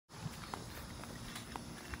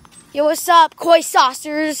Yo, what's up, koi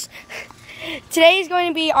saucers? Today is going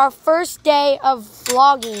to be our first day of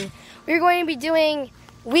vlogging. We're going to be doing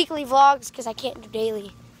weekly vlogs because I can't do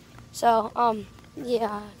daily. So,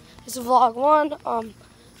 yeah, this is vlog 1. I'm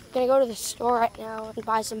gonna go to the store right now and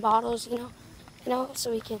buy some bottles, you know, so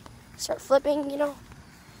we can start flipping,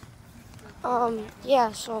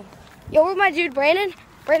 yeah. So, yo, where's my dude Brandon?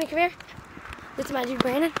 Brandon, come here. This is my dude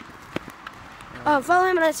Brandon. Follow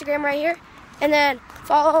him on Instagram right here, and then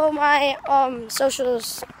follow my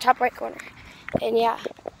socials top right corner. And yeah,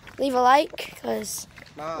 leave a like because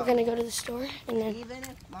we're gonna go to the store and then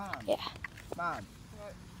Mom,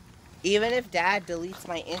 even if Dad deletes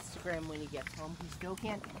my Instagram when he gets home, he still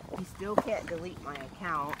can't delete my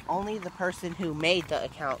account. Only the person who made the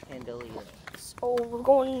account can delete it. So we're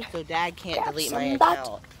going. So Dad can't delete my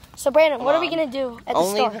account. So Brandon, what are we gonna do at the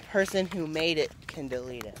store? Only the person who made it can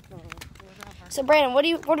delete it. So Brandon, what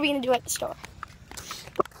are we gonna do at the store?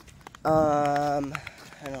 I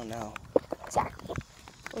don't know. Exactly.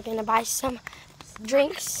 We're gonna buy some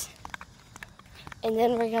drinks, and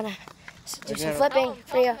then we're gonna do some flipping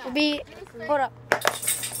for you. Hold up.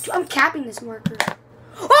 I'm capping this marker.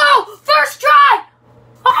 Oh, first try!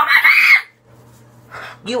 Oh my God!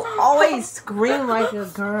 You always scream like a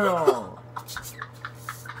girl.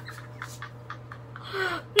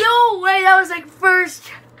 No way, that was like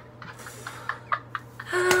first.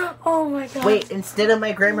 Oh my God. Wait, instead of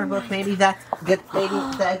my grammar book, maybe that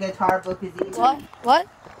guitar book is easy. What?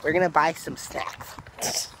 We're gonna buy some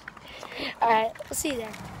snacks. Alright, we'll see you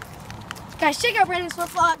there. Guys, check out Brandon's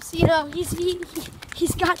flip-flops. You know, he's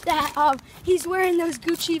got that, he's wearing those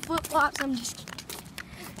Gucci flip-flops. I'm just kidding.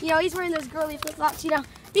 You know, he's wearing those girly flip-flops. You know,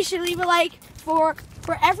 be sure to leave a like for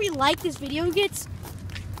every like this video gets,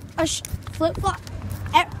 a flip-flop,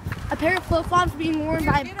 a pair of flip-flops being worn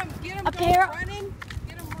by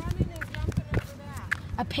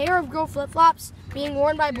a pair of girl flip-flops being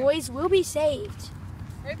worn by boys will be saved.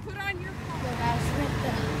 Hey, put on your phone. So guys,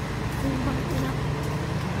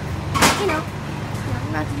 I'm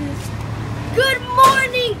about to do this. Good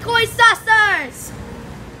morning, koi saucers!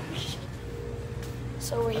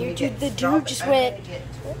 So we're here, dude. The dude just went.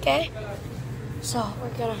 Okay. So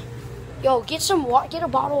we're gonna, get a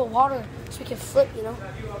bottle of water so we can flip,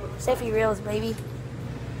 Zeffy Reels, baby.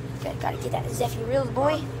 Okay, gotta get that Zeffy Reels,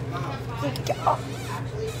 boy.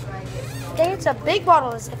 Dang, it's a big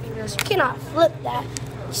bottle of Zeffy Reels. You cannot flip that.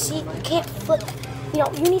 You see, you can't flip. You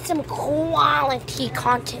need some quality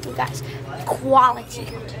content, you guys. Quality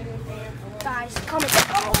content. Guys, comment down.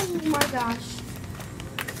 Oh my gosh.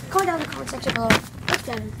 Comment down in the comment section below. What's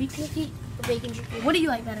better, beef jerky or bacon jerky? What do you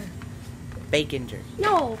like better? Bacon jerky.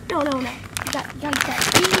 No. You gotta get that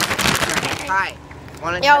beef. Hi.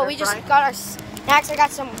 Yo, we just got our snacks. I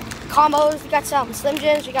got some combos. We got some Slim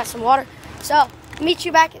Jims. We got some water. So, meet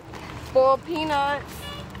you back at Boiled peanuts.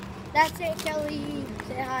 That's it, Kelly.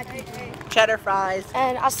 Say hi. Hey. Cheddar fries.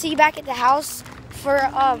 And I'll see you back at the house for,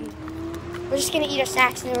 we're just gonna eat our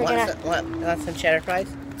snacks and then we're Want some cheddar fries?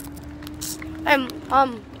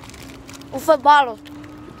 We'll flip bottles.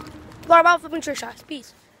 We're about flipping trick shots.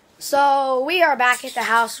 Peace. So, we are back at the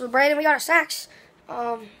house with Brandon. We got our snacks.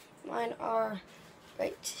 Mine are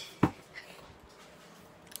right.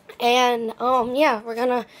 And, yeah, we're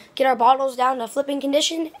gonna get our bottles down to flipping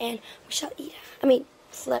condition and we shall eat.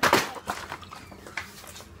 Flip.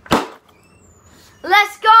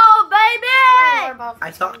 Let's go, baby!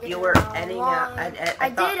 I thought you were editing out. I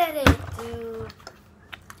did edit. 2,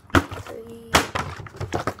 3,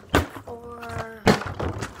 4,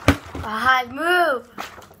 5, move.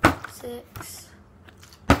 6,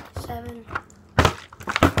 7,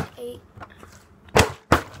 8,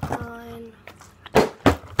 9, 10.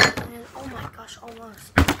 Oh my gosh,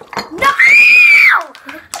 almost. No!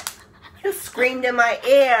 You screamed in my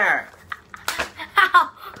ear.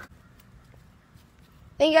 Ow.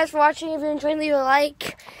 Thank you guys for watching. If you enjoyed, leave a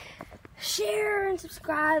like, share, and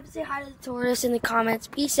subscribe. Say hi to the tourists in the comments.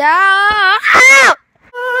 Peace out.